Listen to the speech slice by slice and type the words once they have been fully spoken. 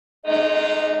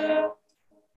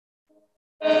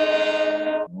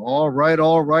All right,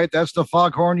 all right. That's the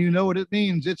foghorn. You know what it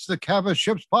means. It's the Cavas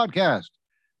Ships Podcast,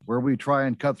 where we try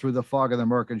and cut through the fog of the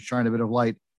murk and shine a bit of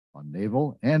light on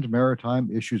naval and maritime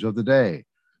issues of the day.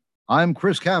 I'm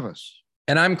Chris Cavas.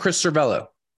 And I'm Chris Cervello.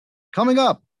 Coming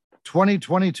up,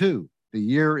 2022, the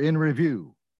year in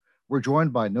review. We're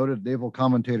joined by noted naval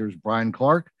commentators Brian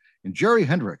Clark and Jerry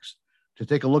Hendricks to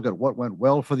take a look at what went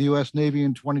well for the U.S. Navy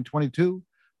in 2022,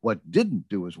 what didn't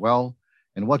do as well,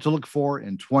 and what to look for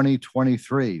in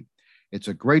 2023. It's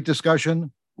a great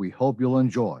discussion. We hope you'll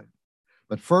enjoy.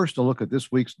 But first, a look at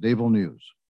this week's naval news.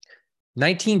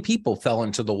 19 people fell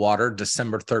into the water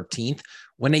December 13th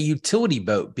when a utility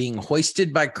boat being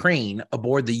hoisted by crane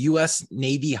aboard the U.S.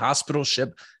 Navy hospital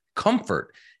ship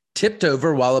Comfort tipped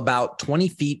over while about 20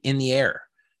 feet in the air.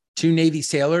 2 Navy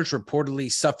sailors reportedly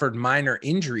suffered minor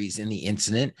injuries in the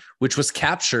incident, which was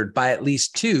captured by at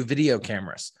least 2 video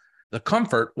cameras. The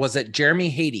Comfort was at Jeremy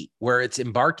Haiti, where its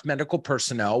embarked medical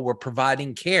personnel were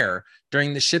providing care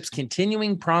during the ship's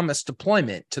continuing promised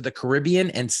deployment to the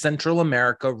Caribbean and Central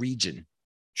America region.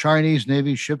 Chinese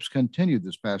Navy ships continued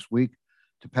this past week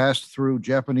to pass through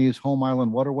Japanese home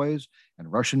island waterways,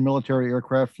 and Russian military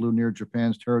aircraft flew near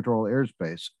Japan's territorial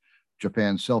airspace,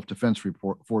 Japan's self-defense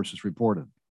forces reported.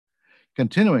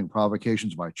 Continuing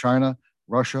provocations by China,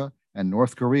 Russia, and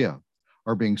North Korea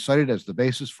are being cited as the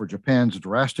basis for Japan's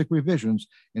drastic revisions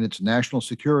in its national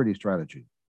security strategy.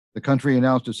 The country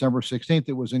announced December 16th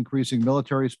it was increasing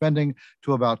military spending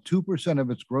to about 2% of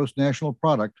its gross national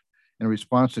product in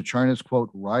response to China's,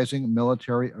 quote, rising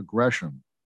military aggression.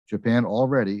 Japan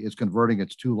already is converting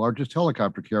its 2 largest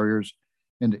helicopter carriers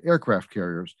into aircraft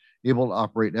carriers able to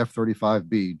operate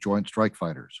F-35B Joint Strike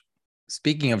Fighters.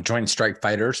 Speaking of Joint Strike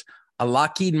Fighters, a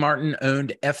Lockheed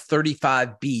Martin-owned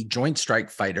F-35B Joint Strike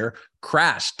Fighter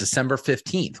crashed December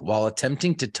 15th while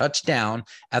attempting to touch down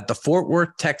at the Fort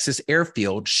Worth, Texas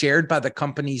airfield shared by the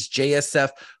company's JSF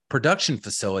production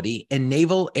facility and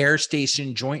Naval Air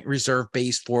Station Joint Reserve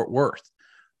Base Fort Worth.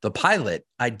 The pilot,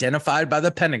 identified by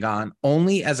the Pentagon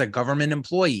only as a government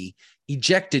employee,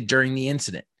 ejected during the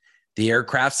incident. The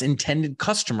aircraft's intended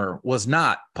customer was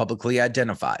not publicly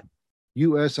identified.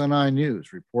 USNI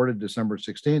News reported December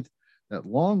 16th that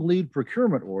long lead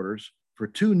procurement orders for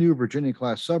 2 new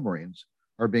Virginia-class submarines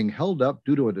are being held up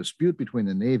due to a dispute between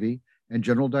the Navy and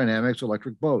General Dynamics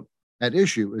Electric Boat. At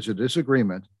issue is a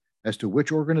disagreement as to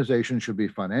which organization should be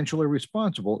financially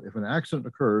responsible if an accident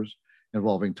occurs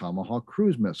involving Tomahawk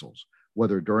cruise missiles,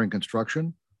 whether during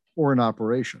construction or in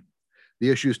operation. The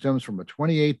issue stems from a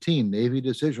 2018 Navy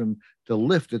decision to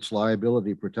lift its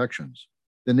liability protections.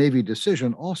 The Navy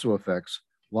decision also affects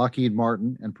Lockheed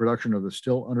Martin and production of the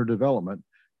still under development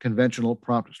conventional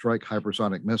prompt strike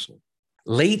hypersonic missile.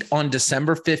 Late on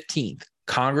December 15th,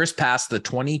 Congress passed the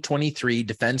 2023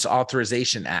 Defense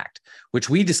Authorization Act, which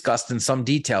we discussed in some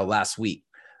detail last week.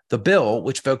 The bill,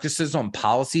 which focuses on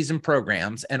policies and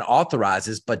programs and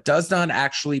authorizes but does not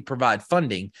actually provide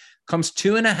funding, comes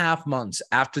 2.5 months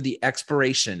after the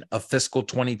expiration of fiscal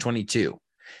 2022.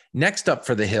 Next up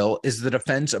for the Hill is the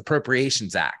Defense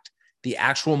Appropriations Act, the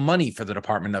actual money for the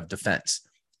Department of Defense.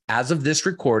 As of this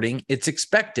recording, it's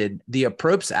expected the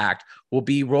Appropes Act will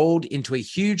be rolled into a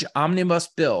huge omnibus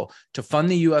bill to fund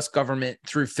the U.S. government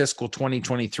through fiscal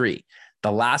 2023.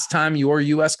 The last time your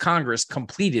U.S. Congress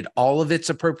completed all of its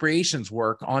appropriations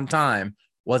work on time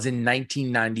was in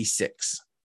 1996.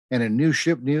 And in new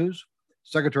ship news,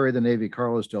 Secretary of the Navy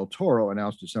Carlos Del Toro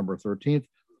announced December 13th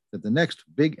that the next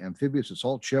big amphibious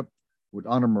assault ship would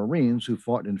honor Marines who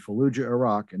fought in Fallujah,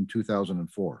 Iraq in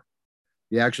 2004.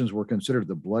 The actions were considered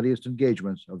the bloodiest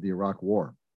engagements of the Iraq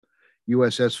War.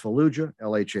 USS Fallujah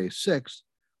LHA-6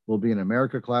 will be an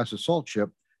America-class assault ship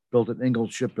built at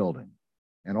Ingalls Shipbuilding.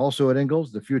 And also at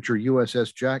Ingalls, the future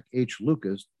USS Jack H.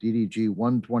 Lucas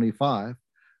DDG-125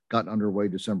 got underway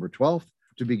December 12th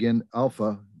to begin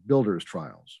Alpha builders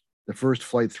trials. The first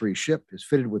Flight 3 ship is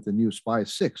fitted with the new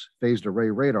SPY-6 phased array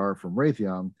radar from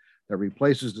Raytheon that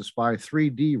replaces the SPY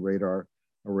 3D radar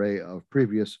array of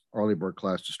previous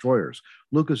Arleigh-Burke-class destroyers.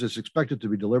 Lucas is expected to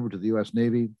be delivered to the U.S.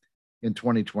 Navy in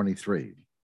 2023.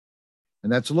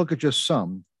 And that's a look at just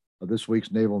some of this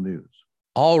week's naval news.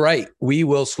 All right, we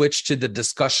will switch to the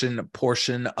discussion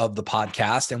portion of the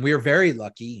podcast, and we are very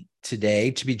lucky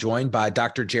today to be joined by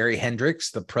Dr. Jerry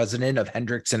Hendricks, the president of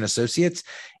Hendricks and Associates,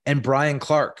 and Brian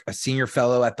Clark, a senior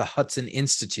fellow at the Hudson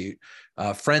Institute.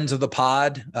 Friends of the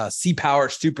pod, Sea Power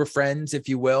super friends, if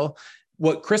you will.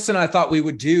 What Chris and I thought we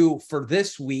would do for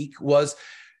this week was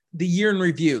the year in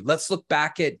review. Let's look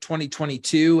back at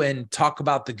 2022 and talk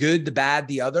about the good, the bad,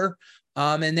 the other.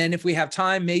 And then if we have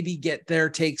time, maybe get their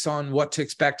takes on what to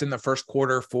expect in the first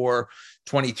quarter for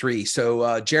 23.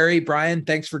 So Jerry, Brian,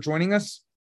 thanks for joining us.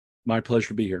 My pleasure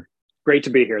to be here. Great to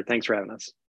be here. Thanks for having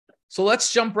us. So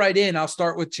let's jump right in. I'll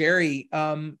start with Jerry.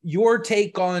 Your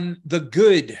take on the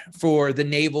good for the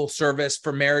naval service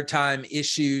for maritime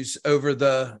issues over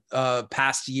the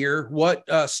past year. What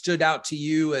stood out to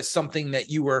you as something that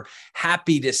you were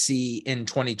happy to see in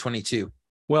 2022?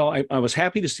 Well, I was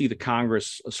happy to see the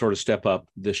Congress sort of step up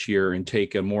this year and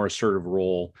take a more assertive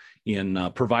role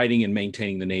in providing and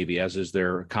maintaining the Navy, as is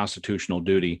their constitutional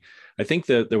duty. I think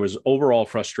that there was overall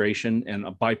frustration and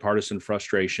a bipartisan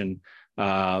frustration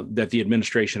that the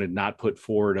administration had not put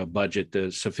forward a budget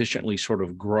to sufficiently sort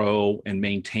of grow and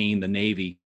maintain the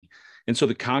Navy. And so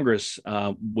the Congress,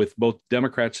 with both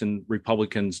Democrats and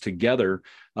Republicans together,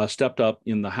 stepped up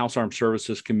in the House Armed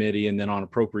Services Committee and then on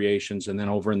appropriations and then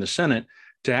over in the Senate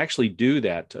to actually do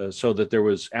that so that there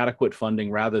was adequate funding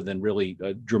rather than really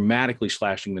dramatically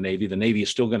slashing the Navy. The Navy is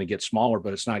still going to get smaller,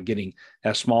 but it's not getting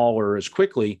as small or as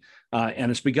quickly.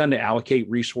 And it's begun to allocate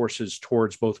resources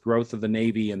towards both growth of the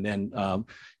Navy and then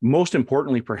most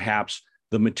importantly, perhaps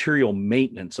the material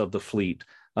maintenance of the fleet,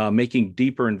 making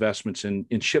deeper investments in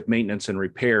ship maintenance and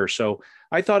repair. So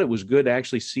I thought it was good to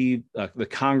actually see the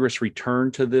Congress return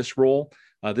to this role.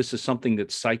 This is something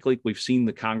that's cyclic. We've seen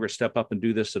the Congress step up and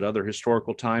do this at other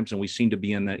historical times, and we seem to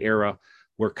be in that era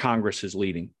where Congress is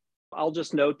leading. I'll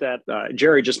just note that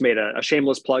Jerry just made a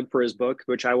shameless plug for his book,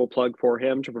 which I will plug for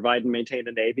him, To Provide and Maintain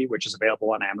a Navy, which is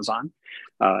available on Amazon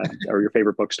or your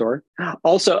favorite bookstore.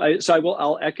 Also,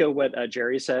 I'll echo what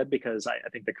Jerry said, because I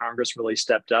think the Congress really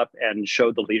stepped up and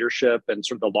showed the leadership and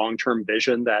sort of the long-term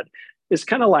vision that is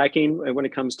kind of lacking when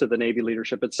it comes to the Navy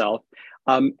leadership itself.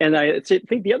 And I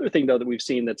think the other thing, though, that we've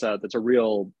seen that's a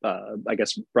real, I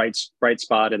guess, bright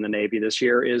spot in the Navy this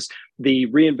year is the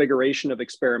reinvigoration of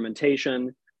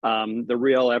experimentation, the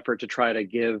real effort to try to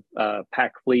give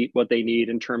PAC Fleet what they need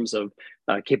in terms of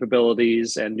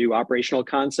capabilities and new operational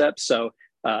concepts. So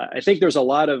I think there's a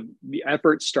lot of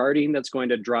effort starting that's going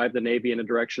to drive the Navy in a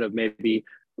direction of maybe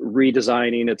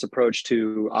redesigning its approach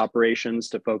to operations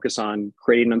to focus on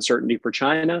creating uncertainty for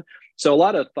China. So a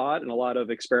lot of thought and a lot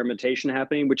of experimentation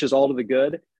happening, which is all to the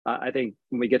good. I think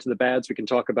when we get to the bads, we can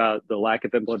talk about the lack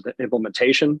of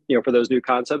implementation, for those new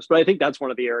concepts. But I think that's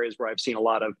one of the areas where I've seen a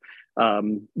lot of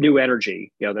new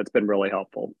energy, that's been really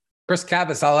helpful. Chris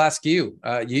Cavas, I'll ask you.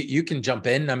 You can jump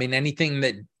in. I mean, anything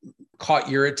that caught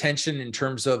your attention in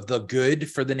terms of the good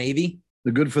for the Navy?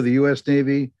 The good for the U.S.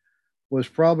 Navy was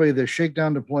probably the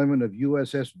shakedown deployment of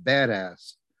USS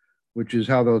Badass, which is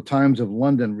how the Times of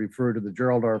London referred to the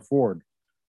Gerald R. Ford.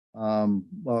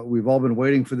 We've all been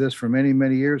waiting for this for many,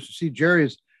 many years. See,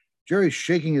 Jerry's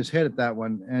shaking his head at that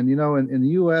one. And, in the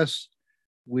U.S.,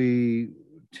 we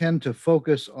tend to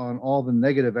focus on all the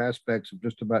negative aspects of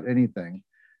just about anything.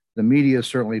 The media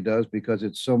certainly does, because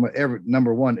it's so much.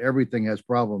 Number one, everything has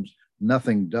problems.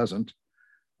 Nothing doesn't.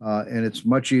 And it's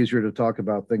much easier to talk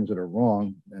about things that are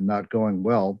wrong and not going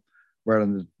well, rather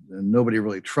than and nobody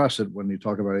really trusts it when you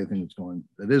talk about anything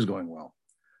that is going well.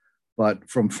 But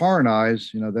from foreign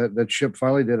eyes, that ship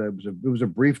finally did it. It was a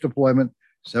brief deployment,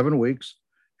 7 weeks,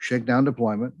 shakedown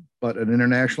deployment, but an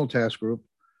international task group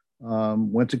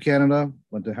went to Canada,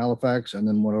 went to Halifax, and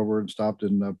then went over and stopped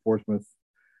in Portsmouth,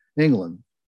 England,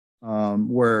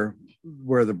 where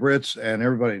the Brits and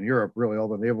everybody in Europe, really all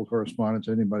the naval correspondents,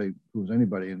 anybody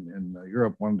in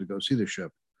Europe wanted to go see the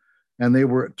ship. And they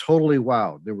were totally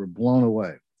wowed. They were blown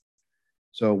away.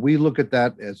 So we look at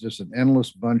that as just an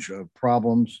endless bunch of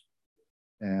problems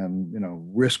and,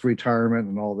 risk retirement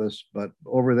and all this. But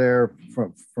over there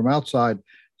from outside,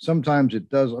 sometimes it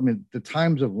does. I mean, the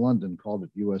Times of London called it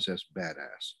USS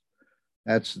Badass.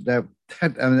 That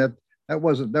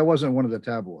wasn't one of the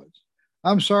tabloids.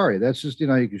 I'm sorry. That's just, you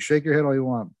can shake your head all you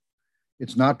want.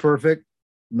 It's not perfect.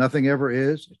 Nothing ever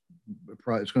is.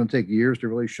 It's going to take years to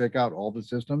really shake out all the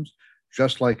systems,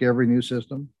 just like every new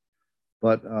system.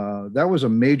 But that was a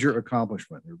major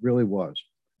accomplishment. It really was.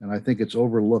 And I think it's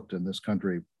overlooked in this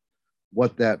country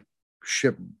what that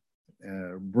ship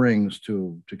brings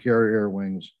to carrier air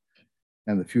wings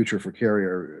and the future for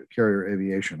carrier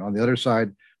aviation. On the other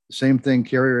side, the same thing,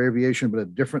 carrier aviation, but a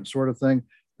different sort of thing.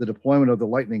 The deployment of the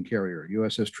Lightning carrier,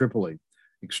 USS Tripoli.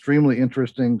 Extremely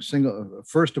interesting.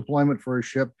 First deployment for a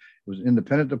ship. It was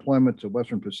independent deployment to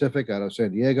Western Pacific out of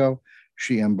San Diego.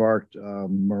 She embarked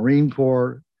Marine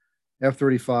Corps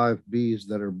F-35Bs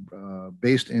that are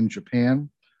based in Japan.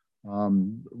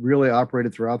 Really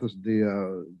operated throughout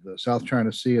the South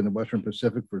China Sea and the Western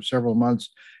Pacific for several months,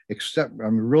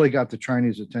 really got the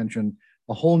Chinese attention.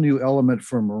 A whole new element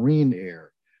for Marine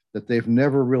air. that they've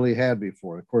never really had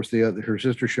before. Of course, her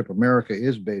sister ship America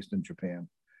is based in Japan,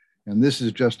 and this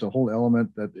is just a whole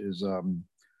element that is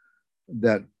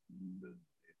that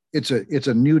it's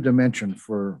a new dimension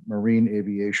for marine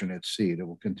aviation at sea that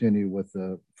will continue with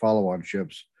the follow-on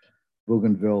ships,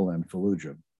 Bougainville and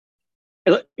Fallujah.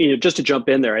 Just to jump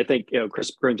in there, I think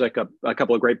Chris brings up a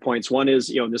couple of great points. One is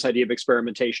this idea of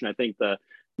experimentation. I think the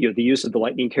use of the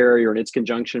Lightning carrier and its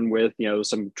conjunction with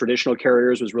some traditional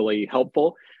carriers was really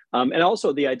helpful, and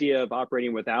also the idea of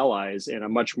operating with allies in a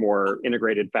much more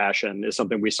integrated fashion is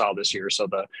something we saw this year. So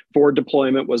the Ford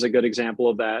deployment was a good example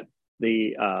of that.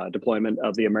 The deployment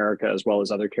of the America as well as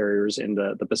other carriers in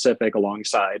the Pacific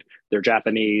alongside their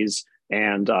Japanese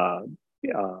and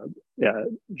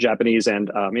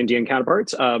Indian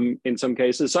counterparts in some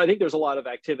cases. So I think there's a lot of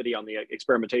activity on the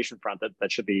experimentation front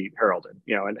that should be heralded,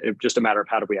 and it's just a matter of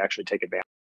how do we actually take advantage.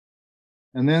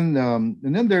 And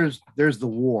then there's the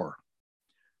war.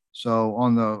 So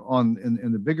in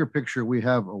the bigger picture, we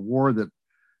have a war that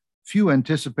few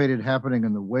anticipated happening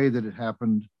in the way that it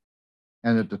happened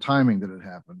and at the timing that it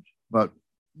happened. But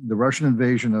the Russian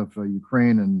invasion of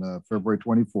Ukraine on February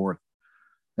 24th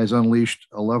has unleashed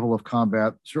a level of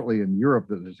combat, certainly in Europe,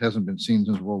 that hasn't been seen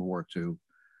since World War II.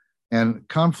 And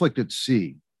conflict at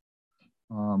sea,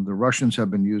 the Russians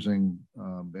have been using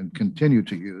and continue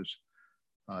to use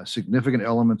significant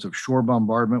elements of shore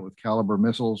bombardment with Caliber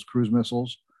missiles, cruise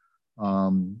missiles.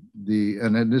 And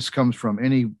this comes from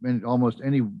almost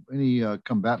any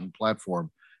combatant platform,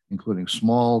 including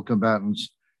small combatants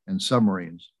and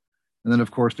submarines. And then,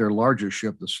 of course, their largest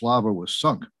ship, the Slava, was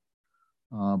sunk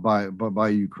by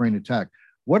Ukraine attack.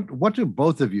 What do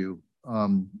both of you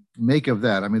make of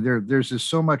that? I mean, there's just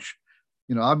so much.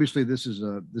 Obviously, this is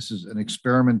an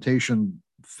experimentation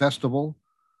festival,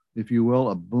 if you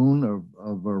will, a boon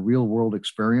of a real world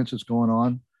experience that's going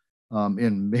on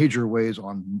in major ways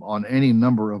on any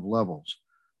number of levels.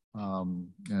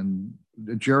 And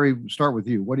Jerry, start with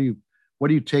you. What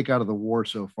do you take out of the war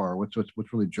so far? What's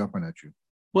really jumping at you?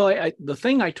 Well, the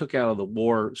thing I took out of the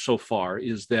war so far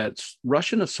is that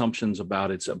Russian assumptions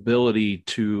about its ability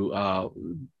to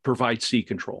provide sea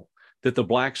control, that the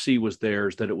Black Sea was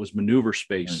theirs, that it was maneuver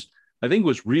space, I think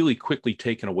was really quickly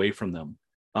taken away from them.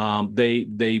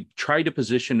 They tried to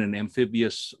position an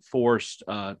amphibious force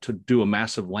to do a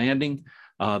massive landing.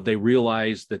 They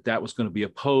realized that was going to be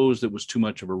opposed. It was too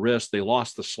much of a risk. They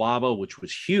lost the Slava, which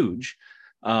was huge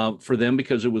for them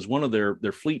because it was one of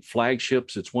their fleet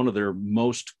flagships. It's one of their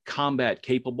most combat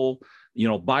capable,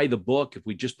 by the book. If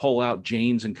we just pull out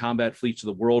Jane's and combat fleets of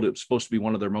the world, it was supposed to be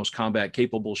one of their most combat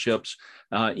capable ships.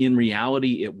 In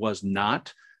reality, it was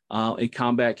not a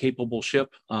combat capable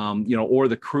ship, or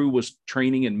the crew was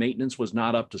training and maintenance was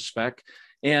not up to spec.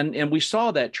 And we saw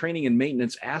that training and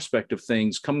maintenance aspect of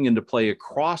things coming into play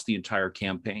across the entire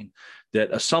campaign,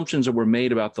 that assumptions that were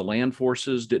made about the land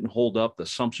forces didn't hold up. The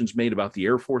assumptions made about the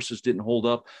air forces didn't hold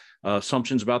up.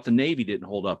 Assumptions about the Navy didn't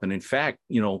hold up. And in fact,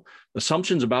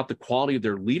 assumptions about the quality of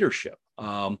their leadership,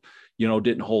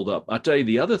 didn't hold up. I'll tell you,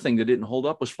 the other thing that didn't hold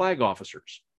up was flag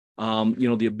officers.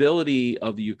 The ability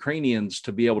of the Ukrainians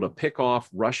to be able to pick off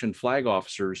Russian flag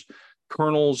officers,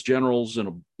 colonels, generals,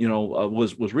 and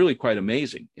was really quite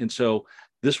amazing. And so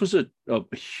this was a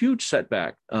huge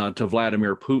setback to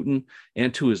Vladimir Putin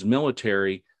and to his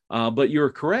military. But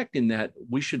you're correct in that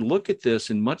we should look at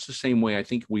this in much the same way I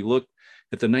think we looked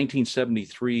at the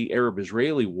 1973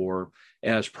 Arab-Israeli War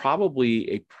as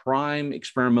probably a prime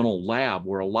experimental lab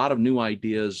where a lot of new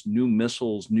ideas, new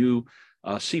missiles, new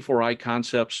C4I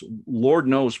concepts. Lord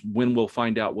knows when we'll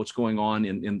find out what's going on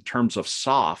in terms of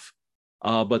SOF.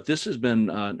 But this has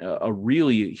been a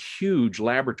really huge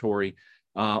laboratory.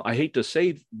 I hate to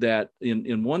say that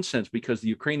in one sense, because the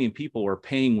Ukrainian people are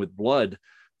paying with blood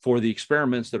for the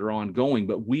experiments that are ongoing,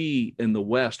 but we in the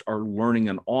West are learning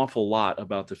an awful lot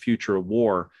about the future of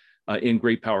war in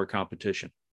great power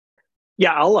competition.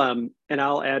 Yeah,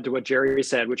 I'll add to what Jerry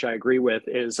said, which I agree with,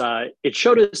 is it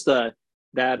showed us that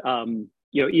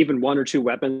even one or two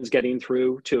weapons getting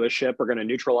through to a ship are going to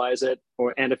neutralize it,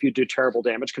 and if you do terrible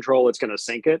damage control, it's going to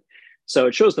sink it. So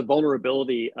it shows the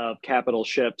vulnerability of capital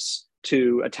ships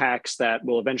to attacks that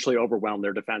will eventually overwhelm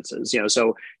their defenses.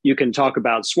 So you can talk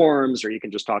about swarms, or you can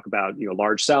just talk about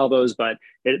large salvos, but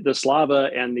the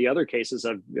Slava and the other cases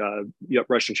of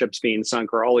Russian ships being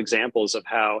sunk are all examples of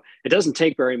how it doesn't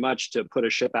take very much to put a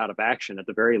ship out of action at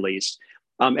the very least.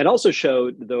 It also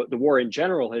showed the war in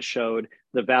general has showed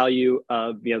the value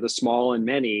of the small and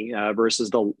many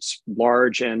versus the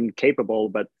large and capable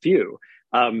but few.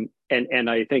 And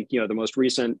I think, the most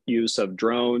recent use of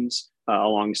drones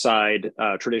alongside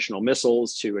traditional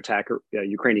missiles to attack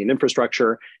Ukrainian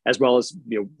infrastructure, as well as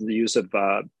the use of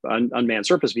unmanned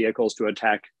surface vehicles to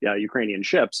attack Ukrainian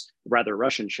ships, rather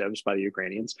Russian ships by the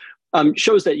Ukrainians,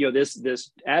 shows that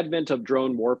this advent of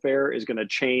drone warfare is going to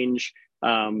change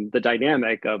the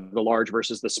dynamic of the large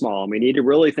versus the small. And we need to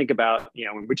really think about,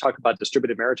 when we talk about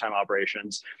distributed maritime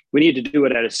operations, we need to do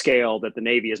it at a scale that the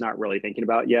Navy is not really thinking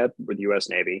about yet with the U.S.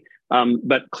 Navy.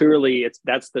 But clearly,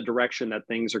 that's the direction that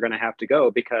things are going to have to go,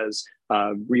 because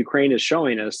Ukraine is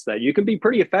showing us that you can be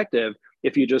pretty effective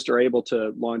if you just are able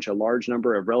to launch a large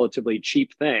number of relatively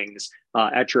cheap things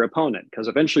at your opponent, because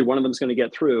eventually one of them is going to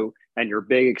get through and your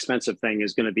big expensive thing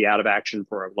is going to be out of action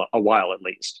for a while at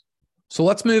least. So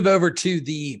let's move over to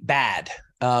the bad.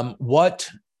 What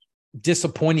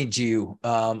disappointed you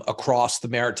across the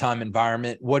maritime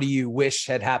environment? What do you wish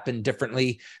had happened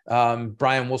differently?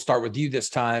 Brian, we'll start with you this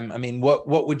time. I mean, what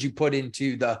would you put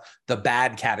into the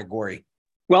bad category?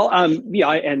 Well,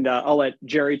 I'll let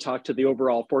Jerry talk to the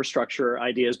overall force structure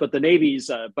ideas, but the Navy's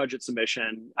budget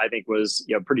submission, I think, was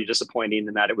pretty disappointing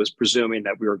in that it was presuming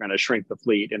that we were going to shrink the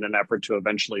fleet in an effort to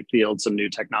eventually field some new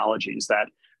technologies that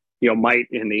might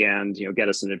in the end, get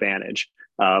us an advantage.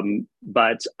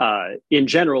 But in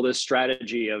general, this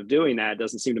strategy of doing that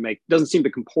doesn't seem to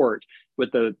comport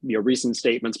with the recent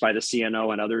statements by the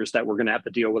CNO and others that we're going to have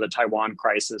to deal with a Taiwan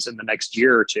crisis in the next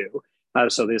year or two.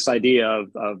 So this idea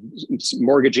of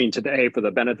mortgaging today for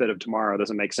the benefit of tomorrow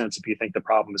doesn't make sense if you think the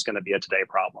problem is going to be a today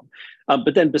problem.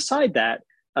 But then beside that,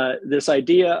 this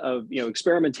idea of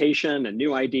experimentation and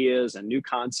new ideas and new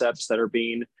concepts that are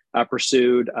being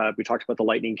pursued. We talked about the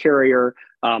Lightning carrier,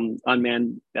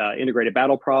 unmanned integrated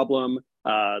battle problem,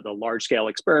 the large scale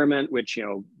experiment, which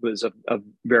was of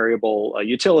variable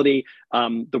utility.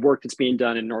 The work that's being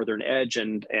done in Northern Edge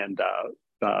and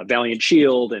Valiant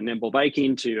Shield and Nimble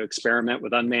Viking to experiment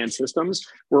with unmanned systems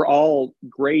were all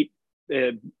great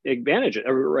advantages,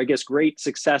 or I guess great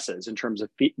successes in terms of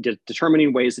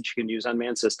determining ways that you can use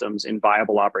unmanned systems in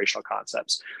viable operational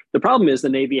concepts. The problem is the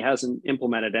Navy hasn't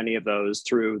implemented any of those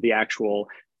through the actual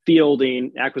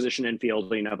acquisition and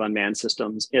fielding of unmanned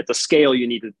systems at the scale you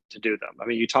need to do them. I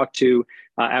mean, you talk to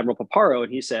Admiral Paparo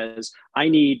and he says, I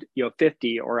need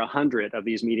 50 or 100 of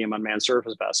these medium unmanned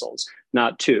surface vessels,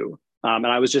 not 2. And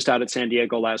I was just out at San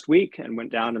Diego last week and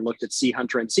went down and looked at Sea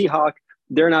Hunter and Seahawk.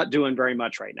 They're not doing very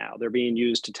much right now. They're being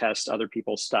used to test other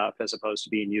people's stuff as opposed to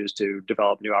being used to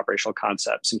develop new operational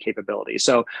concepts and capabilities.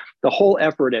 So the whole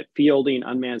effort at fielding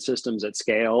unmanned systems at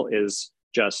scale is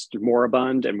just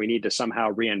moribund, and we need to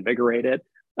somehow reinvigorate it,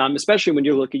 especially when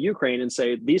you look at Ukraine and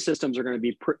say these systems are going to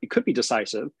be, could be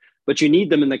decisive, but you need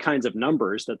them in the kinds of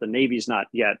numbers that the Navy's not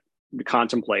yet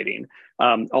contemplating,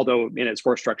 although in its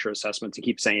force structure assessments it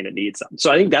keeps saying it needs them.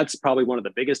 So I think that's probably one of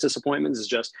the biggest disappointments, is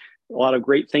just a lot of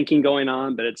great thinking going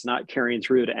on, but it's not carrying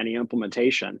through to any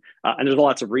implementation. And there's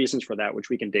lots of reasons for that, which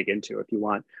we can dig into if you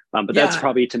want. But that's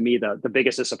probably, to me, the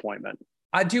biggest disappointment.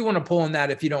 I do want to pull on that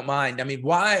if you don't mind. I mean,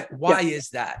 why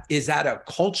is that? Is that a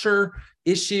culture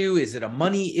issue? Is it a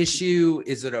money issue?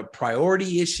 Is it a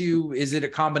priority issue? Is it a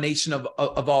combination of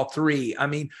all three? I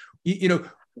mean,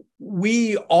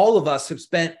 all of us have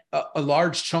spent a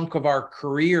large chunk of our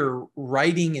career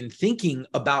writing and thinking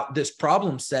about this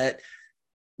problem set.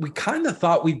 We kind of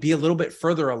thought we'd be a little bit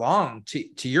further along.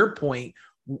 To your point,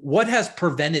 what has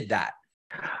prevented that?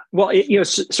 Well,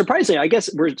 surprisingly, I guess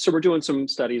we're doing some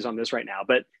studies on this right now,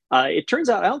 but it turns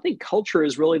out I don't think culture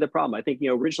is really the problem. I think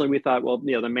originally we thought, well,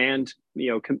 the manned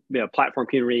platform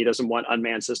community doesn't want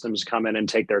unmanned systems to come in and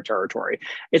take their territory.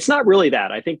 It's not really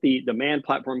that. I think the manned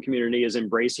platform community is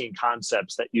embracing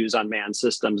concepts that use unmanned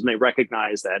systems, and they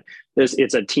recognize that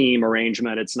it's a team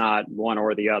arrangement. It's not one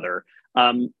or the other.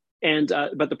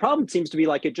 But the problem seems to be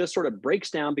like it just sort of breaks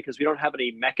down because we don't have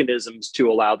any mechanisms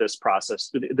to allow this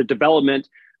process, the development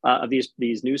of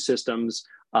these new systems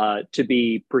to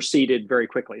be proceeded very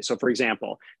quickly. So, for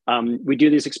example, we do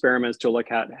these experiments to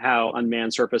look at how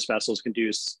unmanned surface vessels can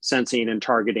do sensing and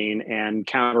targeting and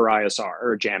counter ISR,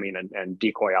 or jamming and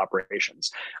decoy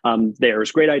operations.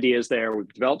 There's great ideas there.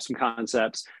 We've developed some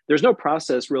concepts. There's no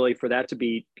process really for that to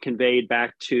be conveyed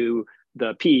back to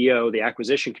the PEO, the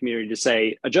acquisition community, to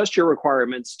say, adjust your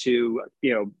requirements to,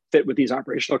 fit with these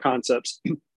operational concepts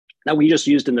that we just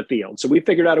used in the field. So we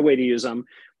figured out a way to use them.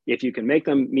 If you can make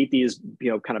them meet these,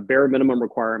 kind of bare minimum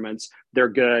requirements, they're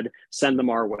good, send them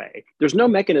our way. There's no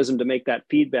mechanism to make that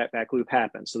feedback loop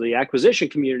happen. So the acquisition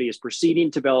community is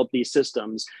proceeding to develop these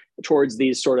systems towards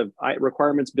these sort of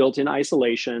requirements built in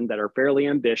isolation that are fairly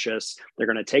ambitious. They're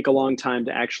going to take a long time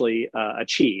to actually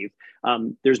achieve.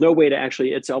 There's no way to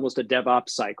actually, it's almost a DevOps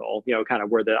cycle, kind of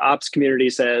where the ops community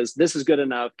says, this is good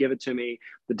enough, give it to me.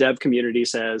 The dev community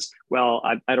says, well,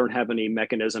 I don't have any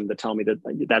mechanism to tell me that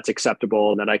that's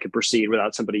acceptable and that I could proceed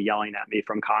without somebody yelling at me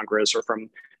from Congress or from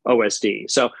OSD.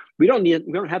 So we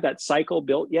don't have that cycle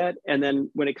built yet. And then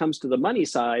when it comes to the money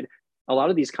side, a lot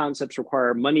of these concepts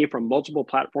require money from multiple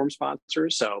platform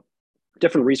sponsors. So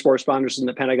different resource sponsors in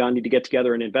the Pentagon need to get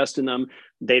together and invest in them.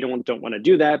 They don't want to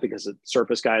do that because the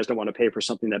surface guys don't want to pay for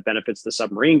something that benefits the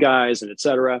submarine guys, and et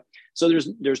cetera. So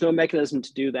there's no mechanism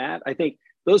to do that. I think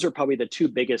those are probably the two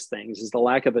biggest things: is the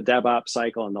lack of a DevOps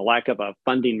cycle and the lack of a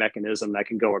funding mechanism that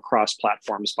can go across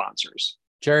platform sponsors.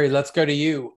 Jerry, let's go to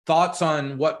you. Thoughts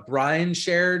on what Brian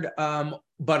shared,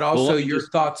 but also your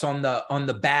thoughts on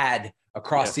the bad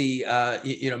across the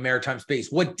maritime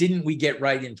space. What didn't we get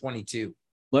right in 22?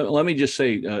 Let me just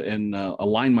say and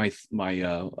align my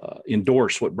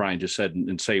endorse what Brian just said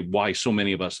and say why so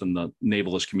many of us in the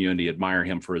navalist community admire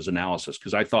him for his analysis,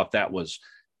 because I thought that was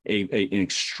an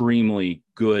extremely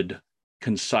good,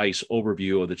 concise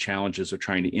overview of the challenges of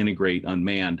trying to integrate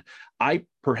unmanned. I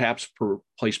perhaps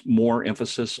place more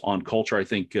emphasis on culture. I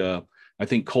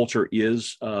think culture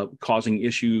is causing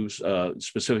issues,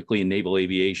 specifically in naval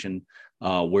aviation.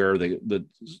 Where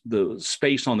the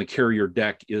space on the carrier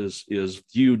deck is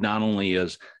viewed not only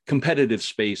as competitive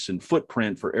space and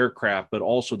footprint for aircraft, but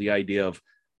also the idea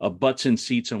of butts in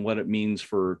seats and what it means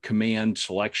for command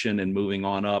selection and moving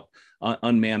on up.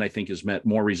 Unmanned, I think, has met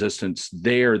more resistance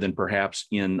there than perhaps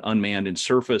in unmanned and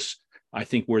surface. I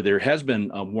think where there has been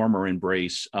a warmer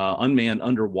embrace, unmanned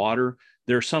underwater,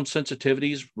 there are some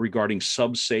sensitivities regarding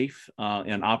subsafe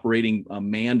and operating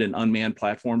manned and unmanned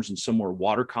platforms in similar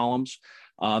water columns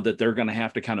that they're going to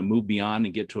have to kind of move beyond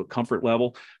and get to a comfort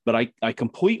level. But I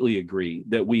completely agree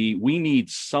that we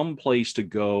need some place to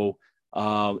go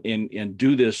and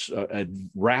do this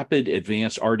rapid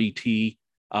advanced RDT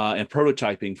and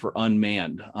prototyping for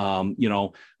unmanned.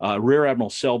 Rear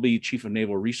Admiral Selby, Chief of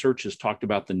Naval Research, has talked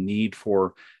about the need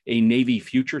for a Navy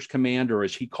Futures Command, or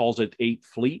as he calls it, 8th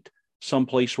Fleet,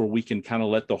 someplace where we can kind of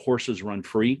let the horses run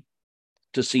free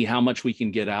to see how much we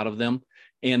can get out of them.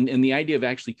 And the idea of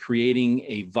actually creating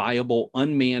a viable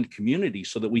unmanned community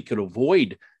so that we could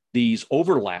avoid these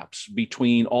overlaps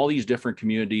between all these different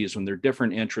communities and their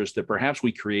different interests, that perhaps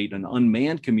we create an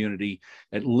unmanned community,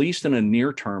 at least in a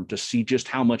near term, to see just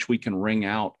how much we can wring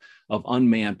out of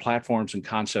unmanned platforms and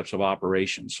concepts of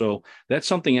operation. So that's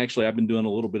something actually I've been doing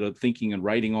a little bit of thinking and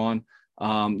writing on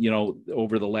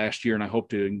over the last year, and I hope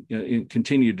to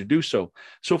continue to do so.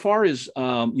 So far as,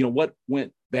 what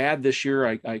went bad this year,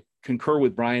 I concur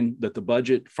with Brian that the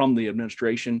budget from the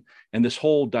administration and this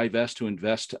whole divest to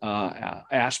invest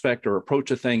aspect or approach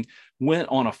to thing went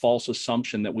on a false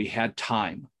assumption that we had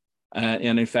time.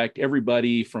 And in fact,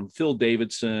 everybody from Phil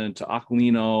Davidson to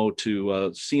Aquilino to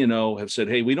CNO have said,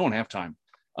 hey, we don't have time.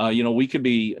 We could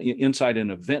be inside an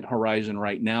event horizon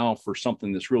right now for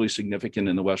something that's really significant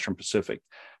in the Western Pacific.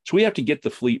 So we have to get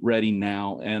the fleet ready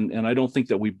now. And I don't think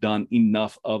that we've done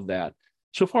enough of that.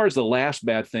 So far as the last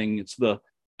bad thing, it's the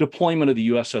deployment of the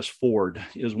USS Ford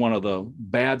is one of the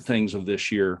bad things of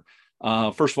this year.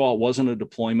 First of all, it wasn't a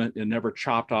deployment. It never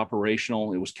chopped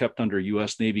operational. It was kept under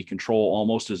U.S. Navy control,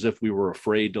 almost as if we were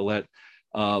afraid to let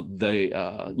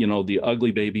the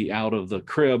ugly baby out of the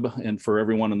crib and for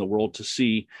everyone in the world to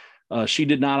see. She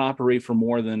did not operate for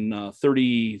more than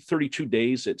 32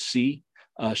 days at sea.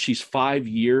 She's 5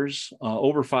 years,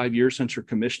 over 5 years since her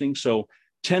commissioning. So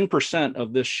 10%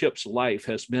 of this ship's life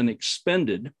has been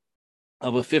expended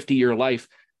of a 50-year life.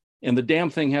 And the damn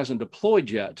thing hasn't deployed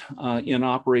yet in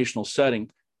operational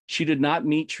setting. She did not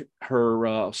meet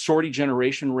her sortie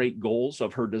generation rate goals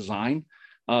of her design.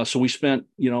 So we spent,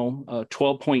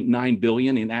 $12.9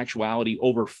 billion, in actuality,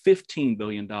 over $15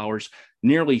 billion,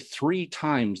 nearly 3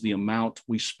 times the amount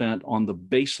we spent on the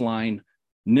baseline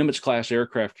Nimitz-class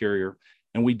aircraft carrier.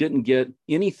 And we didn't get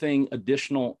anything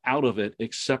additional out of it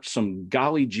except some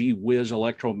golly gee whiz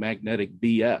electromagnetic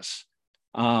BS.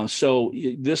 So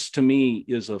this, to me,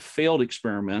 is a failed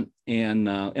experiment. And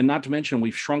not to mention,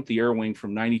 we've shrunk the air wing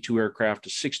from 92 aircraft to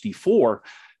 64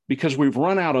 because we've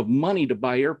run out of money to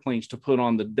buy airplanes to put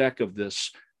on the deck of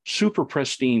this super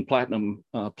pristine platinum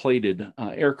plated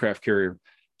aircraft carrier.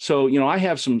 So, I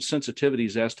have some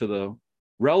sensitivities as to the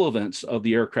relevance of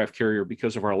the aircraft carrier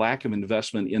because of our lack of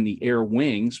investment in the air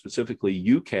wing, specifically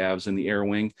UCAVs in the air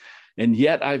wing. And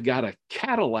yet I've got a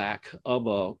Cadillac of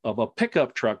a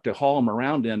pickup truck to haul them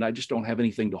around in. I just don't have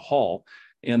anything to haul.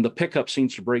 And the pickup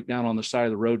seems to break down on the side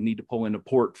of the road and need to pull into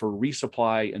port for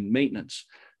resupply and maintenance.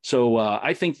 So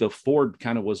I think the Ford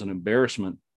kind of was an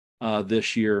embarrassment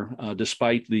this year,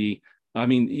 despite the I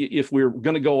mean, if we're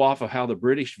going to go off of how the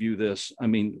British view this, I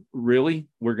mean, really,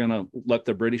 we're going to let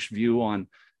the British view on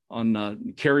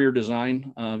carrier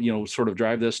design, sort of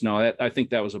drive this? No, I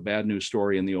think that was a bad news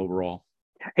story in the overall.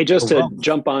 Hey, just to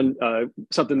jump on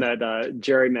something that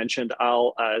Jerry mentioned,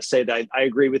 I'll say that I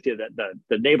agree with you that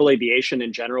the naval aviation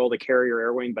in general, the carrier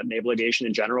air wing, but naval aviation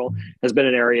in general has been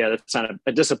an area that's kind of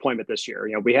a disappointment this year.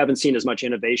 We haven't seen as much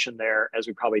innovation there as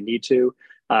we probably need to.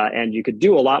 And you could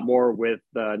do a lot more with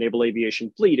the naval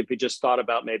aviation fleet if you just thought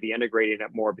about maybe integrating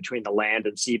it more between the land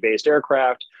and sea-based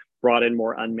aircraft, brought in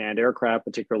more unmanned aircraft,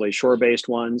 particularly shore-based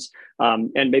ones,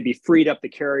 and maybe freed up the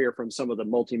carrier from some of the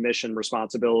multi-mission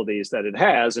responsibilities that it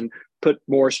has and put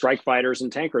more strike fighters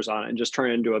and tankers on it and just turn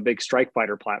it into a big strike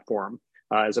fighter platform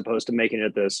as opposed to making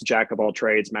it this jack of all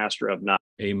trades, master of none.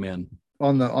 Amen.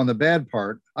 On the bad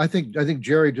part, I think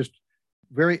Jerry just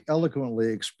very eloquently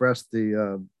expressed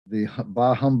the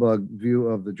bah humbug view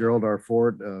of the Gerald R.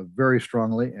 Ford very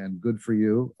strongly, and good for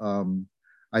you.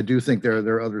 I do think there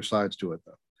are other sides to it,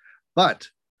 though. But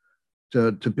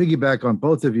to piggyback on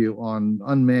both of you on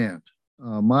unmanned,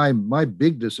 my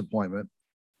big disappointment,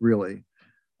 really,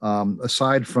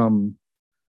 aside from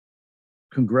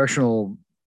congressional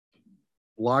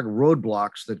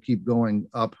roadblocks that keep going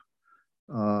up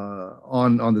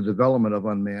on the development of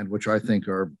unmanned, which I think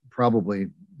are probably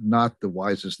not the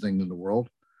wisest thing in the world,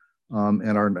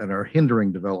 and are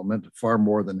hindering development far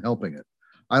more than helping it.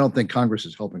 I don't think Congress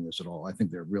is helping this at all. I think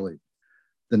they're really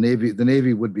the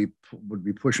Navy would be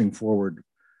pushing forward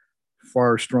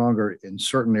far stronger in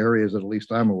certain areas that at least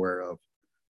I'm aware of,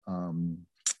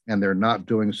 and they're not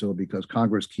doing so because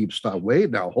Congress keeps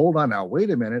hold on now,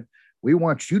 wait a minute, we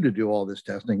want you to do all this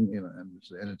testing, and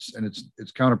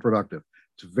it's counterproductive.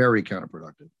 It's very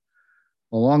counterproductive.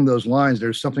 Along those lines,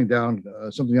 there's something down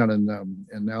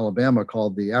in Alabama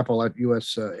called the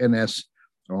USNS,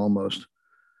 or almost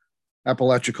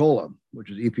Apalachicola, which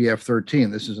is EPF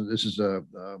 13. This is a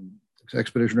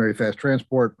expeditionary fast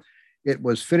transport. It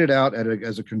was fitted out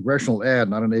as a congressional ad,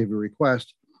 not a Navy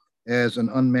request, as an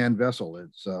unmanned vessel.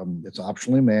 It's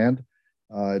optionally manned.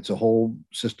 It's a whole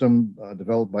system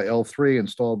developed by L3,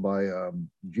 installed by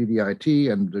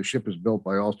GDIT, and the ship is built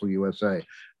by Austal USA.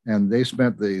 And they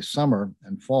spent the summer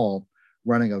and fall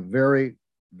running a very,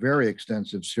 very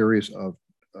extensive series of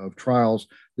trials.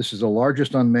 This is the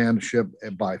largest unmanned ship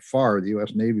by far the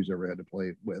U.S. Navy's ever had to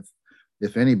play with,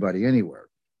 if anybody, anywhere.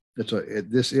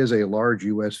 This is a large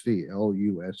USV,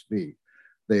 LUSV.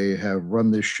 They have run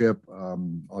this ship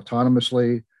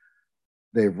autonomously.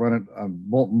 They've run it on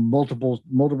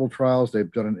multiple trials.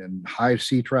 They've done it in high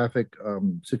sea traffic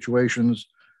situations.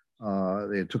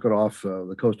 They took it off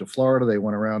the coast of Florida. They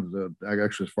went around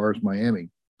actually as far as Miami,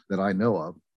 that I know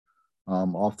of.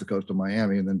 Off the coast of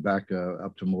Miami, and then back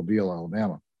up to Mobile,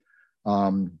 Alabama.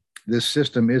 This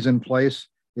system is in place.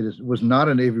 It was not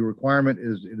a Navy requirement.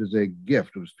 It is a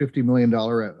gift. It was $50 million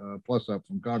plus up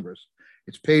from Congress.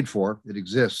 It's paid for. It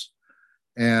exists,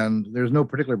 and there's no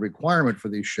particular requirement for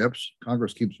these ships.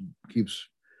 Congress keeps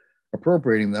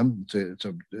appropriating them. It's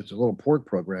a little port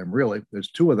program, really.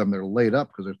 There's two of them that are laid up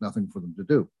because there's nothing for them to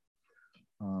do.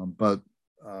 But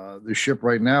the ship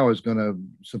right now is going to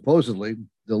supposedly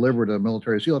deliver to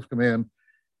Military Sealift Command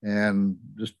and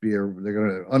they're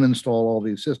going to uninstall all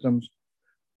these systems.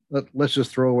 Let's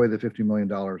just throw away the $50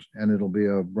 million and it'll be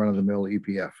a run-of-the-mill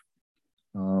EPF.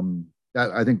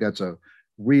 I think that's a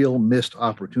real missed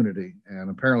opportunity, and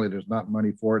apparently there's not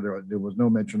money for it. There was no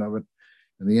mention of it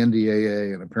in the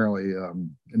NDAA, and apparently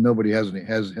nobody has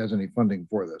any funding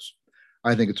for this.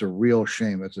 I think it's a real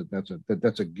shame.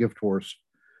 That's a gift horse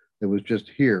that was just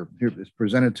here. It's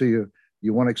presented to you.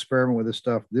 You want to experiment with this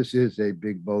stuff. This is a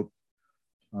big boat.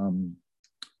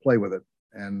 Play with it,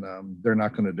 and they're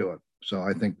not going to do it. So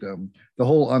I think the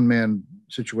whole unmanned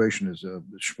situation is a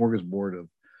smorgasbord of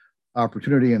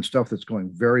opportunity and stuff that's going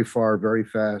very far, very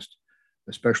fast,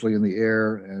 especially in the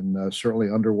air and certainly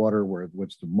underwater, where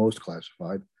it's the most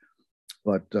classified.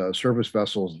 But surface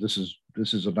vessels, this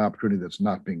is an opportunity that's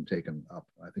not being taken up.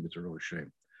 I think it's a real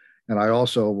shame. And I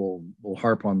also will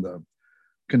harp on the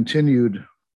continued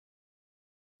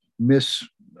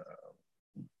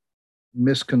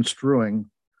misconstruing,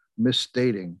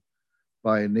 misstating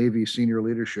by Navy senior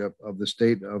leadership of the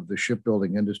state of the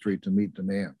shipbuilding industry to meet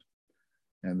demand.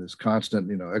 And this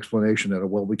constant, explanation that,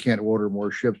 well, we can't order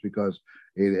more ships because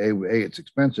it's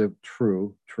expensive.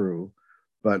 True.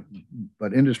 But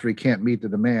industry can't meet the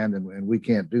demand, and we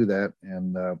can't do that.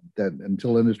 And that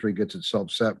until industry gets itself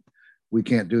set, we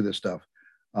can't do this stuff.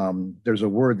 There's a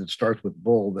word that starts with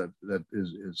bull that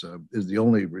is the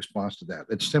only response to that.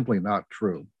 It's simply not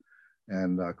true.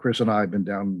 And Chris and I have been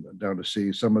down to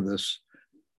see some of this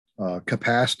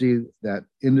capacity. That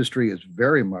industry is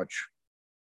very much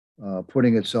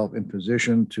putting itself in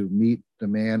position to meet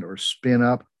demand or spin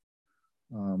up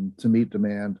to meet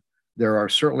demand. There are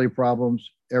certainly problems.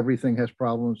 Everything has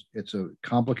problems. It's a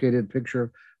complicated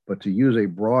picture, but to use a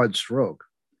broad stroke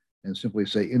and simply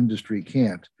say industry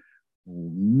can't,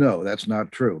 no, that's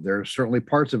not true. There are certainly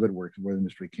parts of it where the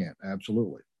industry can't,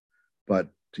 absolutely. But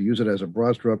to use it as a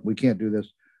broad stroke, we can't do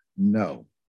this, no.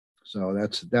 So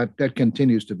that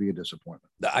continues to be a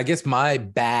disappointment. I guess my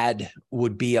bad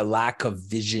would be a lack of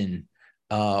vision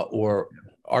or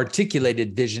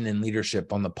articulated vision and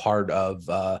leadership on the part of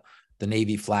the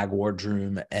Navy Flag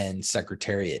Wardroom and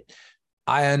Secretariat.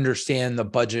 I understand the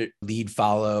budget lead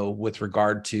follow with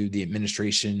regard to the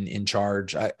administration in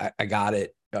charge. I got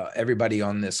it. Everybody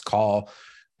on this call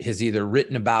has either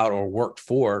written about or worked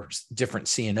for different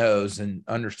CNOs and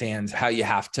understands how you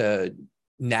have to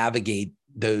navigate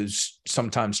those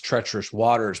sometimes treacherous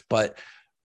waters. But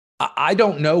I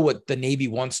don't know what the Navy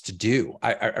wants to do.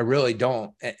 I really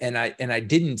don't. And I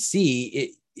didn't see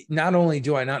it. Not only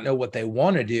do I not know what they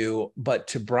want to do, but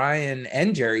to Brian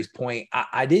and Jerry's point,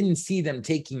 I didn't see them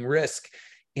taking risk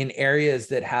in areas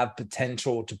that have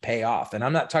potential to pay off. And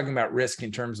I'm not talking about risk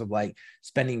in terms of like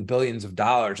spending billions of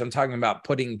dollars. I'm talking about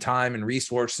putting time and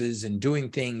resources and doing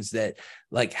things that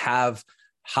like have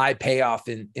high payoff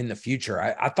in the future.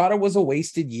 I thought it was a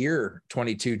wasted year,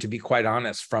 22, to be quite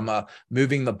honest, from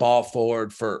moving the ball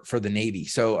forward for the Navy.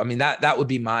 So, I mean, that would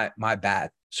be my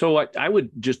bad. So I would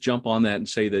just jump on that and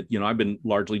say that, I've been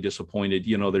largely disappointed.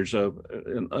 There's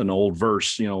an old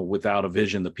verse, without a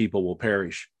vision, the people will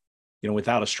perish.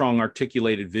 Without a strong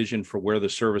articulated vision for where the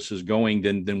service is going,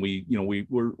 then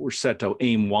we're set to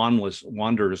aim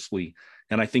wanderously.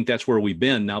 And I think that's where we've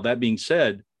been. Now, that being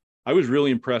said, I was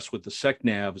really impressed with the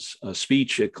SecNav's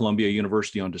speech at Columbia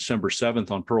University on December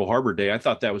 7th on Pearl Harbor Day. I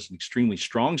thought that was an extremely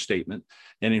strong statement,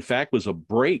 and in fact was a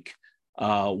break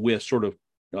with sort of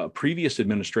previous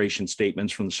administration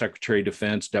statements from the Secretary of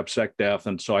Defense, DepSecDef.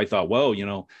 And so I thought, well,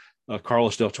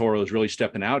 Carlos Del Toro is really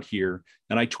stepping out here.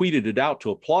 And I tweeted it out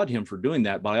to applaud him for doing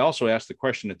that. But I also asked the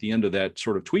question at the end of that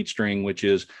sort of tweet string, which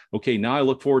is, okay, now I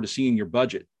look forward to seeing your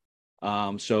budget.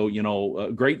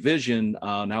 Great vision.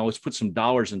 Now let's put some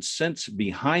dollars and cents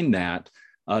behind that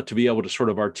to be able to sort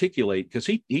of articulate, because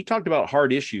he talked about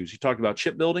hard issues. He talked about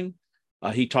shipbuilding.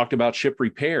 He talked about ship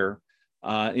repair.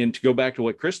 And to go back to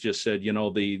what Chris just said,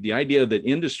 the idea that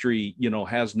industry,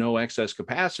 has no excess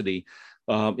capacity.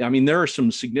 There are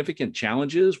some significant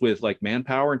challenges with like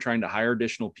manpower and trying to hire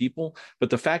additional people. But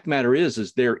the fact of the matter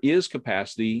is there is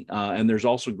capacity and there's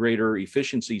also greater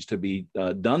efficiencies to be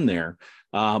done there.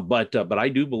 But I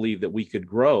do believe that we could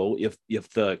grow if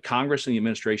the Congress and the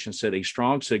administration set a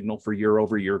strong signal for year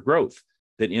over year growth,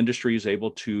 that industry is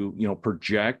able to,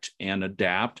 project and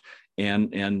adapt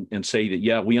and say that,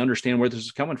 yeah, we understand where this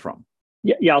is coming from.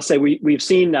 Yeah, I'll say we've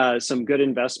seen some good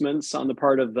investments on the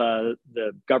part of the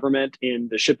government in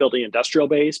the shipbuilding industrial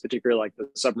base, particularly like the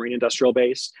submarine industrial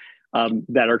base,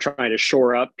 that are trying to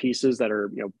shore up pieces that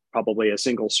are probably a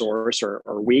single source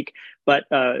or weak. But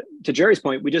to Jerry's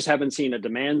point, we just haven't seen a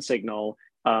demand signal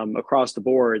across the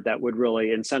board that would really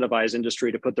incentivize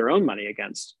industry to put their own money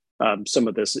against some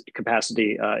of this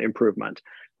capacity improvement.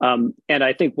 And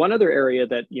I think one other area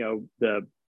that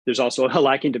there's also a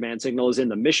lacking demand signal is in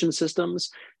the mission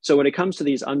systems. So when it comes to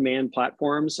these unmanned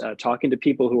platforms, talking to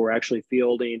people who are actually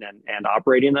fielding and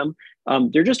operating them,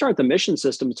 there just aren't the mission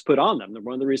systems put on them.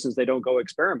 One of the reasons they don't go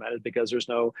experiment is because there's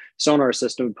no sonar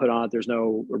system put on it. There's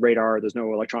no radar. There's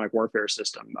no electronic warfare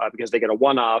system because they get a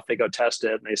one-off, they go test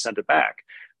it, and they send it back.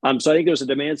 So I think there's a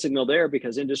demand signal there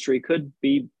because industry could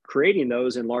be creating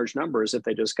those in large numbers if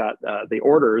they just got the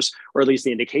orders, or at least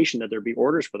the indication that there'd be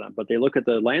orders for them. But they look at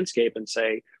the landscape and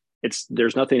say,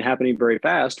 there's nothing happening very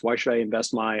fast. Why should I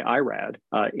invest my IRAD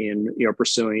in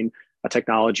pursuing a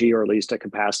technology or at least a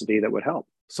capacity that would help?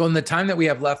 So in the time that we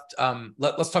have left,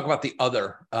 let's talk about the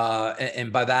other.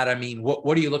 And by that, I mean,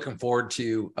 what are you looking forward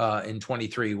to in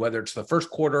 23, whether it's the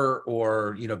first quarter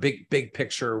or, big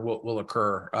picture will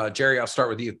occur? Jerry, I'll start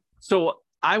with you. So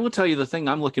I will tell you the thing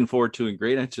I'm looking forward to in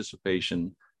great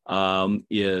anticipation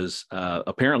is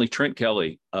apparently Trent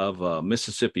Kelly of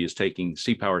Mississippi is taking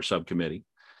Sea Power Subcommittee.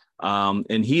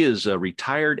 And he is a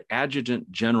retired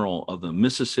adjutant general of the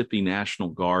Mississippi National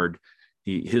Guard.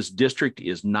 His district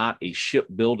is not a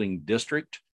shipbuilding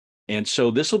district. And so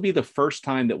this will be the first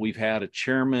time that we've had a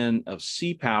chairman of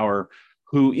Sea Power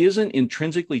who isn't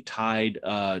intrinsically tied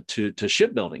to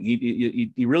shipbuilding.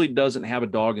 He really doesn't have a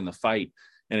dog in the fight.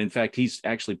 And in fact, he's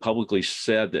actually publicly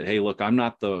said that, hey, look, I'm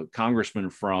not the congressman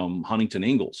from Huntington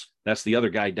Ingalls. That's the other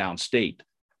guy downstate.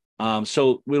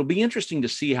 So it'll be interesting to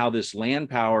see how this land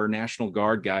power National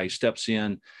Guard guy steps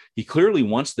in. He clearly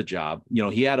wants the job.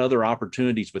 He had other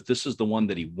opportunities, but this is the one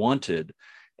that he wanted.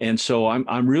 And so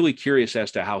I'm really curious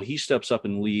as to how he steps up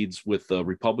and leads with the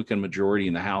Republican majority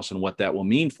in the House and what that will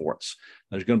mean for us.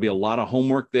 There's going to be a lot of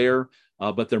homework there,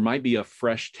 but there might be a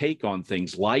fresh take on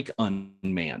things like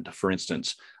unmanned, for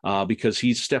instance, because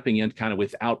he's stepping in kind of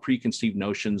without preconceived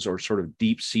notions or sort of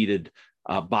deep-seated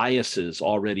biases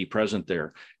already present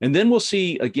there. And then we'll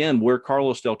see, again, where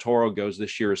Carlos Del Toro goes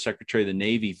this year as Secretary of the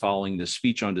Navy following the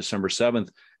speech on December 7th,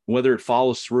 whether it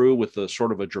follows through with a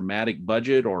sort of a dramatic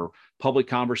budget or public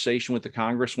conversation with the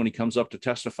Congress when he comes up to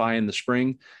testify in the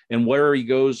spring, and where he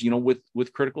goes,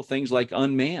 with critical things like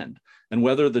unmanned, and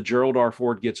whether the Gerald R.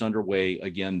 Ford gets underway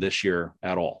again this year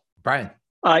at all. Brian.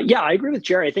 Yeah, I agree with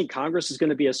Jerry. I think Congress is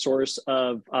going to be a source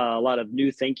of a lot of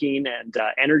new thinking and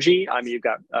energy. I mean, you've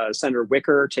got Senator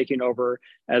Wicker taking over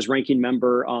as ranking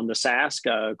member on the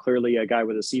SASC, clearly a guy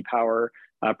with a sea power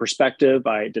perspective.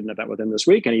 I didn't have that with him this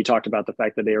week. And he talked about the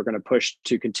fact that they are going to push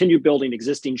to continue building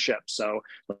existing ships. So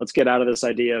let's get out of this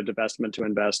idea of divestment to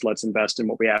invest. Let's invest in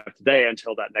what we have today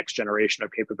until that next generation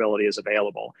of capability is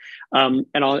available. And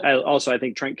also, I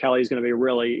think Trent Kelly is going to be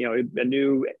really, a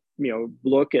new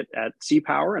look at sea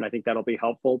power. And I think that'll be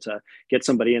helpful to get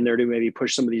somebody in there to maybe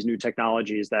push some of these new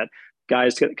technologies that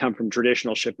guys that come from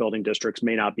traditional shipbuilding districts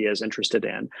may not be as interested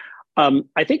in.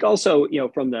 I think also,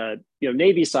 from the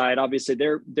Navy side, obviously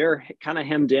they're kind of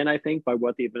hemmed in, I think, by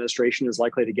what the administration is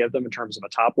likely to give them in terms of a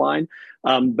top line.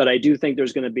 But I do think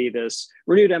there's going to be this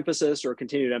renewed emphasis or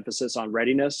continued emphasis on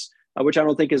readiness, which I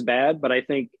don't think is bad. But I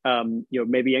think,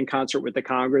 maybe in concert with the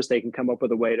Congress, they can come up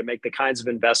with a way to make the kinds of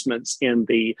investments in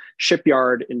the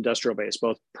shipyard industrial base,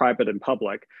 both private and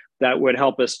public, that would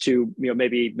help us to,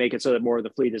 maybe make it so that more of the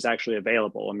fleet is actually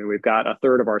available. I mean, we've got a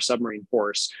third of our submarine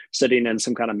force sitting in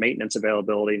some kind of maintenance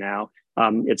availability now.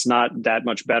 It's not that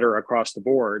much better across the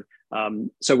board.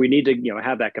 So we need to,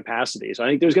 have that capacity. So I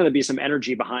think there's going to be some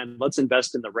energy behind, let's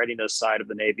invest in the readiness side of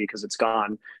the Navy, because it's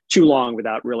gone too long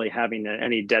without really having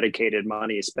any dedicated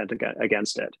money spent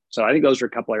against it. So I think those are a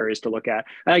couple areas to look at.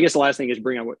 And I guess the last thing is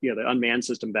bring on, the unmanned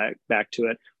system back to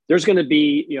it. There's going to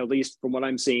be, at least from what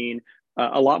I'm seeing,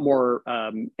 a lot more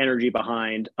energy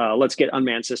behind let's get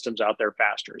unmanned systems out there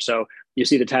faster. So you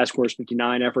see the Task Force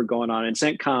 59 effort going on in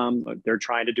CENTCOM. They're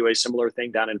trying to do a similar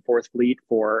thing down in Fourth Fleet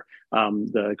for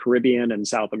the Caribbean and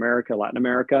South America, Latin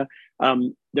America.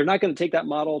 They're not going to take that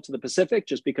model to the Pacific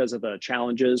just because of the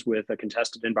challenges with a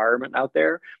contested environment out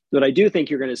there. But I do think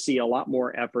you're going to see a lot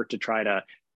more effort to try to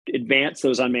advance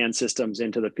those unmanned systems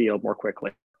into the field more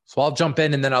quickly. So I'll jump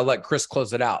in and then I'll let Chris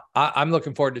close it out. I'm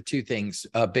looking forward to two things,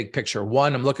 big picture.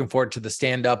 One, I'm looking forward to the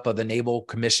stand-up of the Naval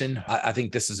Commission. I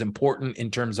think this is important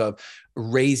in terms of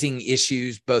raising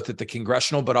issues both at the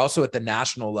congressional but also at the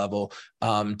national level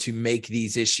to make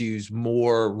these issues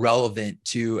more relevant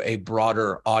to a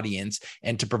broader audience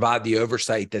and to provide the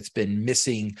oversight that's been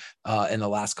missing in the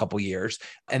last couple of years.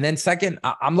 And then second,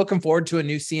 I'm looking forward to a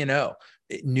new CNO.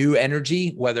 New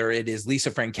energy, whether it is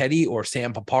Lisa Franchetti or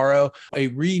Sam Paparo, a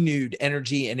renewed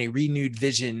energy and a renewed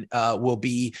vision will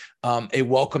be a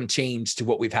welcome change to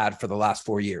what we've had for the last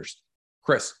 4 years.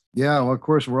 Chris. Yeah, well, of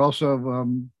course, we're also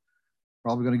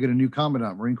probably going to get a new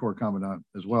commandant, Marine Corps commandant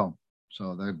as well.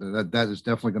 So that is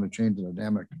definitely going to change the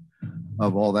dynamic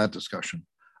of all that discussion.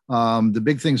 The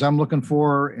big things I'm looking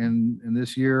for in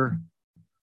this year,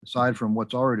 aside from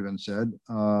what's already been said,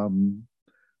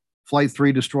 Flight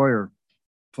 3 destroyer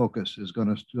focus is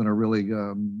going to really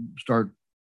start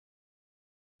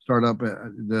up.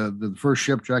 The first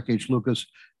ship, Jack H. Lucas,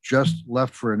 just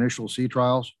left for initial sea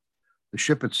trials. The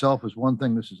ship itself is one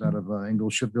thing. This is out of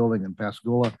Ingalls Shipbuilding in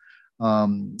Pascagoula.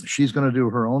 She's going to do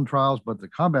her own trials, but the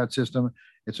combat system,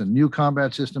 it's a new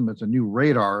combat system. It's a new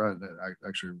radar,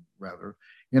 actually rather,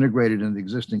 integrated in the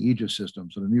existing Aegis system.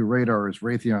 So the new radar is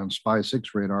Raytheon SPY-6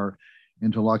 radar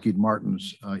into Lockheed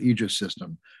Martin's Aegis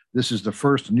system. This is the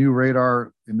first new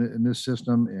radar in this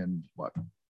system in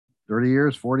 30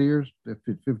 years, 40 years,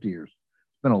 50 years.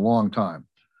 It's been a long time.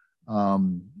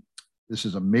 This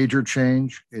is a major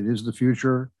change. It is the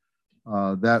future.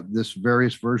 This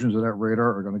various versions of that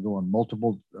radar are going to go on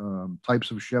multiple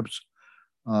types of ships.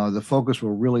 The focus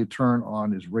will really turn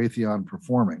on, is Raytheon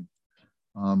performing?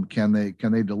 Can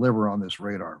they deliver on this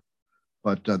radar?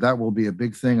 But that will be a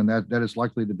big thing, and that is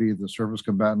likely to be the surface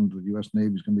combatant the U.S.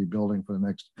 Navy is going to be building for the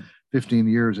next 15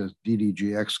 years as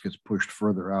DDGX gets pushed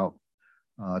further out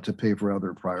to pay for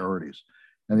other priorities.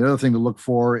 And the other thing to look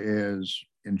for is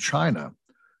in China.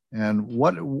 And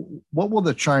what will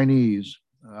the Chinese,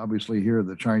 obviously here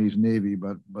the Chinese Navy,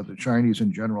 but the Chinese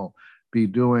in general, be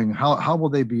doing? How will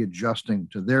they be adjusting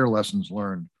to their lessons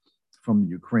learned from the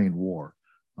Ukraine war.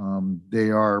 They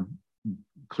are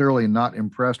clearly not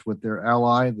impressed with their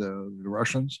ally, the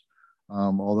Russians,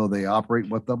 although they operate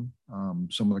with them.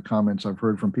 Some of the comments I've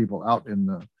heard from people out in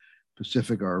the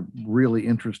Pacific are really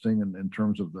interesting in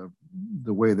terms of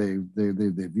the way they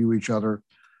view each other.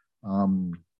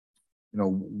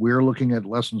 We're looking at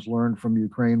lessons learned from the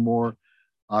Ukraine war.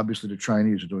 Obviously, the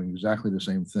Chinese are doing exactly the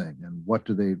same thing. And what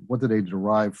do they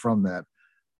derive from that,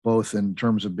 both in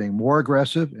terms of being more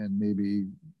aggressive and maybe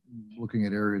looking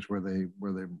at areas where they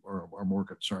are more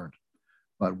concerned?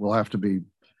 But we'll have to be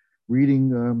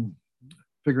reading,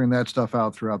 figuring that stuff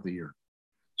out throughout the year.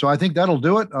 So I think that'll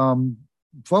do it.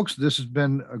 Folks, this has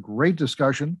been a great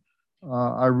discussion.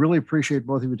 I really appreciate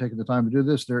both of you taking the time to do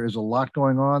this. There is a lot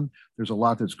going on. There's a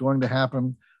lot that's going to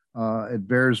happen. It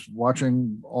bears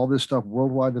watching all this stuff,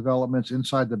 worldwide developments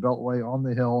inside the Beltway, on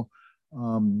the Hill,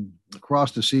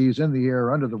 across the seas, in the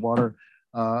air, under the water.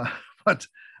 But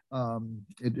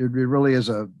it really is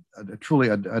a truly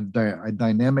a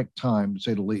dynamic time, to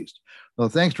say the least. So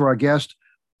thanks to our guest,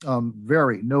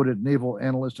 very noted naval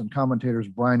analyst and commentators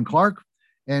Brian Clark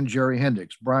and Jerry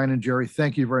Hendricks. Brian and Jerry,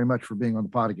 thank you very much for being on the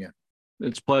pod again.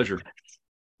 It's a pleasure.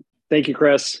 Thank you,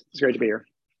 Chris. It's great to be here.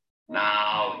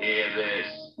 Now hear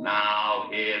this. Now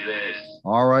hear this.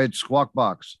 All right, Squawk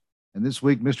Box. And this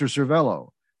week, Mr. Cervello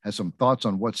has some thoughts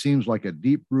on what seems like a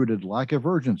deep-rooted lack of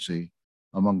urgency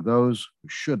among those who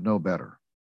should know better.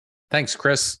 Thanks,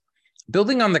 Chris.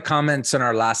 Building on the comments in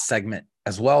our last segment,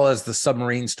 as well as the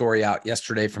submarine story out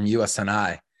yesterday from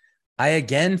USNI, I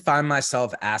again find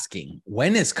myself asking,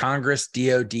 when is Congress,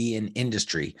 DOD, and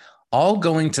industry all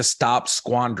going to stop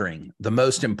squandering the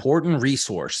most important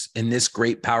resource in this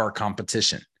great power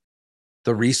competition,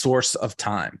 the resource of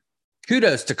time?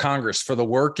 Kudos to Congress for the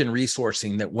work and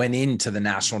resourcing that went into the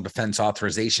National Defense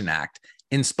Authorization Act,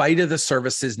 in spite of the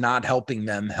services not helping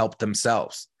them help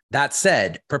themselves. That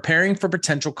said, preparing for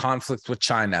potential conflicts with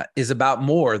China is about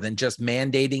more than just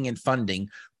mandating and funding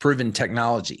proven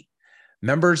technology.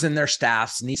 Members and their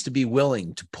staffs needs to be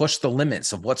willing to push the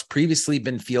limits of what's previously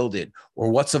been fielded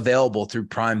or what's available through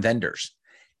prime vendors.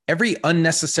 Every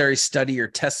unnecessary study or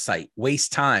test site wastes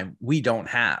time we don't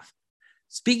have.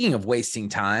 Speaking of wasting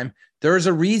time, there is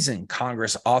a reason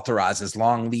Congress authorizes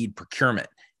long lead procurement.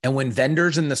 And when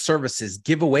vendors and the services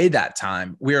give away that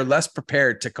time, we are less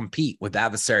prepared to compete with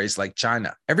adversaries like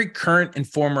China. Every current and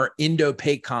former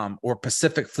Indo-PACOM or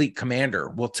Pacific Fleet commander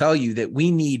will tell you that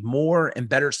we need more and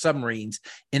better submarines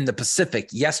in the Pacific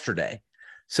yesterday.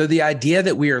 So the idea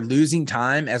that we are losing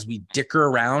time as we dicker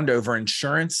around over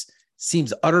insurance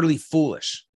seems utterly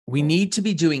foolish. We need to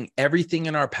be doing everything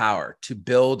in our power to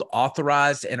build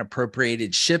authorized and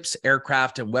appropriated ships,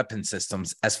 aircraft, and weapon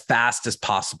systems as fast as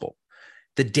possible.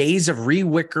 The days of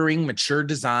rewickering mature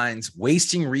designs,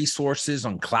 wasting resources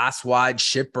on class-wide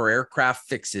ship or aircraft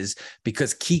fixes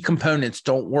because key components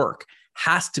don't work,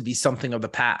 has to be something of the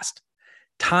past.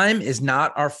 Time is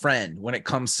not our friend when it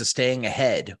comes to staying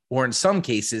ahead, or in some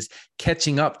cases,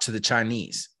 catching up to the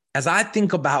Chinese. As I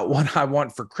think about what I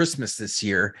want for Christmas this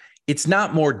year, it's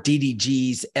not more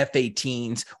DDGs,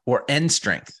 F-18s, or end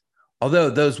strength, although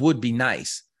those would be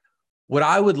nice. What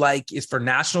I would like is for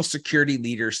national security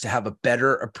leaders to have a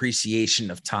better appreciation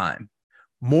of time.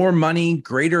 More money,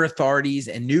 greater authorities,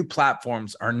 and new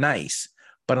platforms are nice,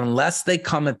 but unless they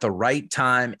come at the right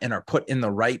time and are put in the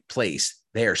right place,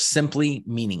 they are simply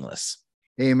meaningless.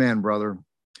 Amen, brother.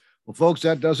 Well, folks,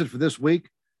 that does it for this week.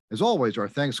 As always, our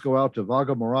thanks go out to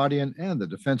Vago Muradian and the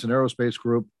Defense and Aerospace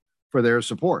Group for their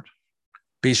support.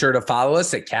 Be sure to follow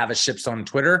us at Cavas Ships on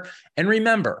Twitter. And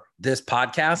remember, this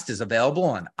podcast is available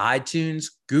on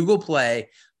iTunes, Google Play,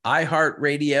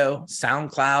 iHeartRadio,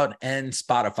 SoundCloud, and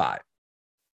Spotify.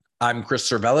 I'm Chris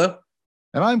Cervello.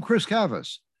 And I'm Chris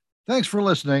Cavas. Thanks for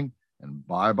listening, and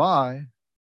bye-bye.